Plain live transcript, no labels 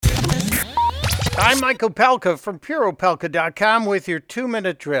I'm Michael Pelka from PuroPelka.com with your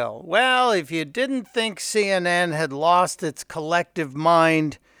 2-minute drill. Well, if you didn't think CNN had lost its collective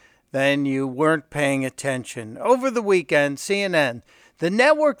mind, then you weren't paying attention. Over the weekend, CNN, the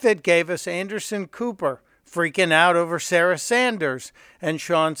network that gave us Anderson Cooper freaking out over Sarah Sanders and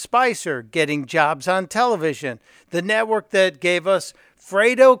Sean Spicer getting jobs on television, the network that gave us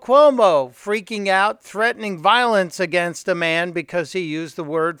Fredo Cuomo freaking out, threatening violence against a man because he used the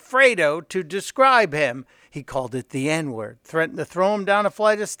word Fredo to describe him. He called it the N-word, threatened to throw him down a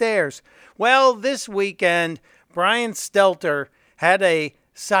flight of stairs. Well, this weekend, Brian Stelter had a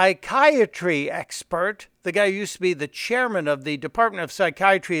psychiatry expert, the guy who used to be the chairman of the Department of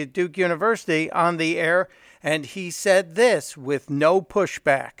Psychiatry at Duke University, on the air, and he said this with no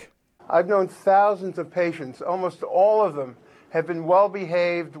pushback. I've known thousands of patients. Almost all of them have been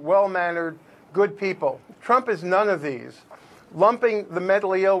well-behaved, well-mannered, good people. Trump is none of these. Lumping the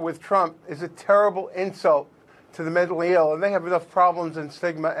mentally ill with Trump is a terrible insult to the mentally ill, and they have enough problems and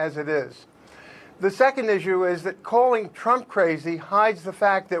stigma as it is. The second issue is that calling Trump crazy hides the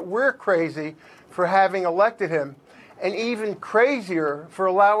fact that we're crazy for having elected him, and even crazier for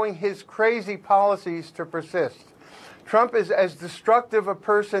allowing his crazy policies to persist. Trump is as destructive a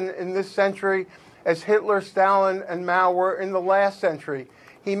person in this century as Hitler, Stalin, and Mao were in the last century.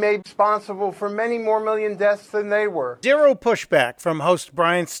 He made responsible for many more million deaths than they were. Zero pushback from host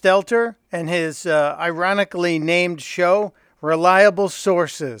Brian Stelter and his ironically named show, Reliable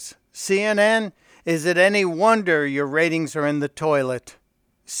Sources. CNN, is it any wonder your ratings are in the toilet?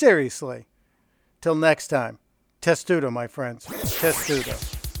 Seriously. Till next time. Testudo, my friends. Testudo.